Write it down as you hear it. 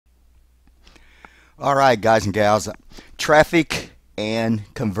All right, guys and gals, traffic and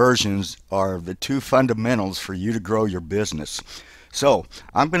conversions are the two fundamentals for you to grow your business. So,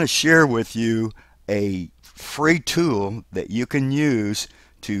 I'm going to share with you a free tool that you can use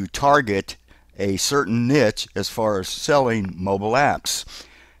to target a certain niche as far as selling mobile apps.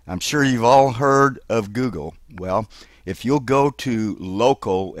 I'm sure you've all heard of Google. Well, if you'll go to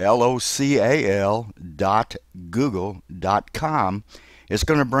local, L-O-C-A-L dot google.com, it's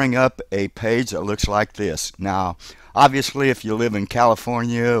going to bring up a page that looks like this. Now, obviously, if you live in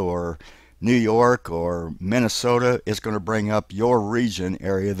California or New York or Minnesota, it's going to bring up your region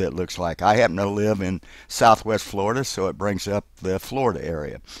area that looks like. I happen to live in Southwest Florida, so it brings up the Florida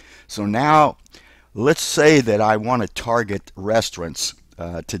area. So now, let's say that I want to target restaurants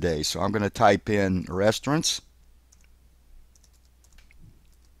today. So I'm going to type in restaurants,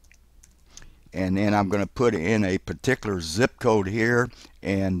 and then I'm going to put in a particular zip code here,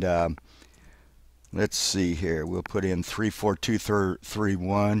 and let's see here, we'll put in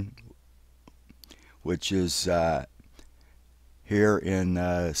 34231, which is here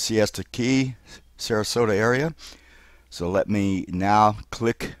in Siesta Key, Sarasota area. So let me now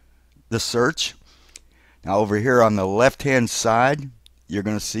click the search. Now over here on the left hand side, you're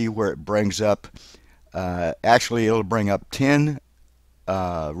going to see where it brings up, actually it'll bring up 10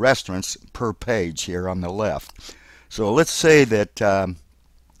 restaurants per page here on the left. So let's say that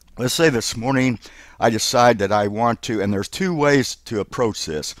let's say this morning I decide that I want to, and there's two ways to approach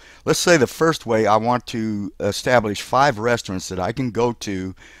this. Let's say the first way, I want to establish 5 restaurants that I can go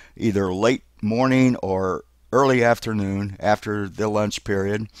to either late morning or early afternoon after the lunch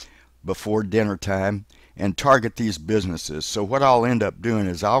period before dinner time and target these businesses. So what I'll end up doing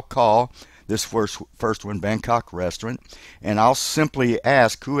is I'll call this first one, Bangkok Restaurant, and I'll simply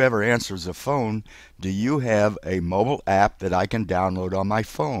ask whoever answers the phone, do you have a mobile app that I can download on my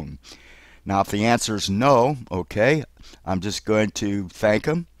phone? Now if the answer is no, okay, I'm just going to thank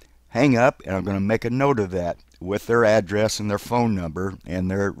them, hang up, and I'm going to make a note of that with their address and their phone number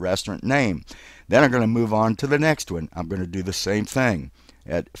and their restaurant name. Then I'm going to move on to the next one. I'm going to do the same thing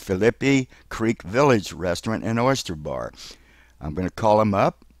at Philippi Creek Village Restaurant and Oyster Bar. I'm going to call them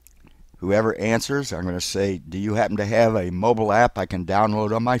up. Whoever answers, I'm going to say, do you happen to have a mobile app I can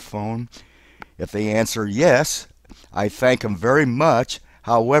download on my phone? If they answer yes, I thank them very much.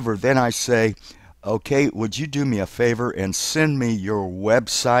 However, then I say, okay, would you do me a favor and send me your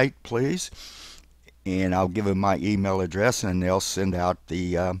website, please? And I'll give them my email address, and they'll send out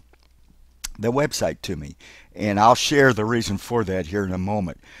the website to me. And I'll share the reason for that here in a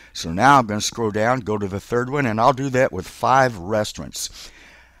moment. So now I'm going to scroll down, go to the third one, and I'll do that with 5 restaurants.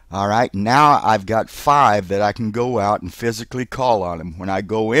 All right, now I've got 5 that I can go out and physically call on them. When I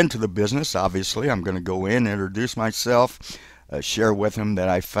go into the business, obviously, I'm going to go in, introduce myself, share with them that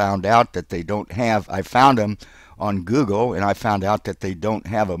I found out that they don't have, I found them on Google, and I found out that they don't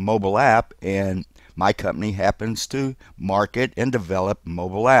have a mobile app, and my company happens to market and develop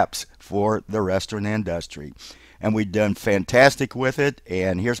mobile apps for the restaurant industry. And we've done fantastic with it,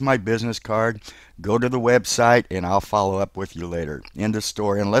 and here's my business card. Go to the website and I'll follow up with you later. End of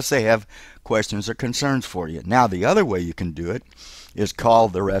story, unless they have questions or concerns for you. Now the other way you can do it is call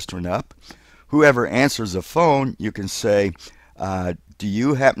the restaurant up. Whoever answers the phone, you can say, do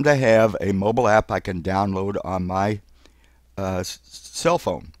you happen to have a mobile app I can download on my cell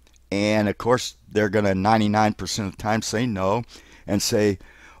phone? And of course they're going to 99% of the time say no, and say,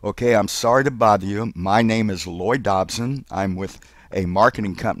 okay, I'm sorry to bother you. My name is Lloyd Dobson. I'm with a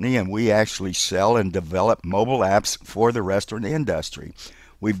marketing company, and we actually sell and develop mobile apps for the restaurant industry.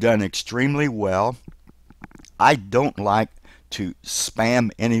 We've done extremely well. I don't like to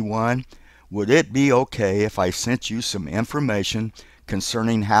spam anyone. Would it be okay if I sent you some information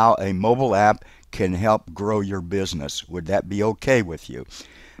concerning how a mobile app can help grow your business? Would that be okay with you?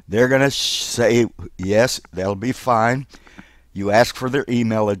 They're going to say, yes, that'll be fine. You ask for their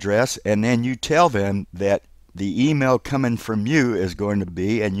email address, and then you tell them that the email coming from you is going to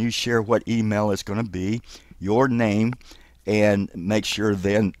be, and you share what email it's going to be, your name, and make sure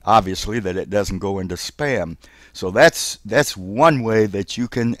then, obviously, that it doesn't go into spam. So that's one way that you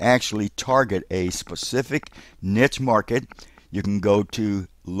can actually target a specific niche market. You can go to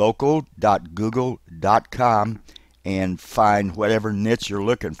local.google.com and find whatever niche you're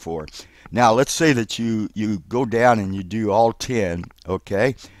looking for. Now let's say that you go down and you do all 10,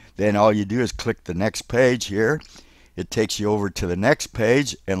 okay? Then all you do is click the next page here. It takes you over to the next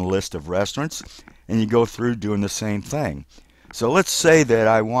page and a list of restaurants, and you go through doing the same thing. So let's say that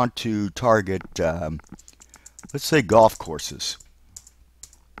I want to target, let's say golf courses.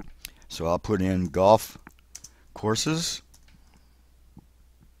 So I'll put in golf courses.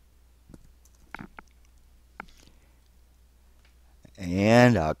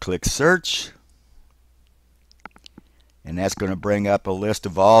 And I'll click search. And that's going to bring up a list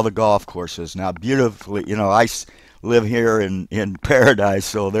of all the golf courses. Now, beautifully, you know, I live here in Paradise,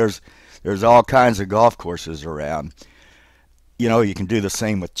 so there's all kinds of golf courses around. You know, you can do the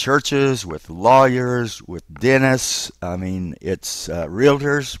same with churches, with lawyers, with dentists. I mean, it's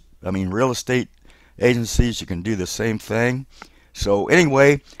realtors. I mean, real estate agencies. You can do the same thing. So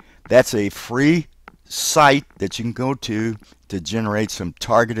anyway, that's a free site that you can go to generate some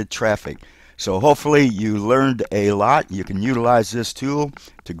targeted traffic. So hopefully you learned a lot. You can utilize this tool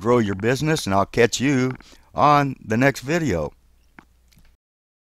to grow your business, and I'll catch you on the next video.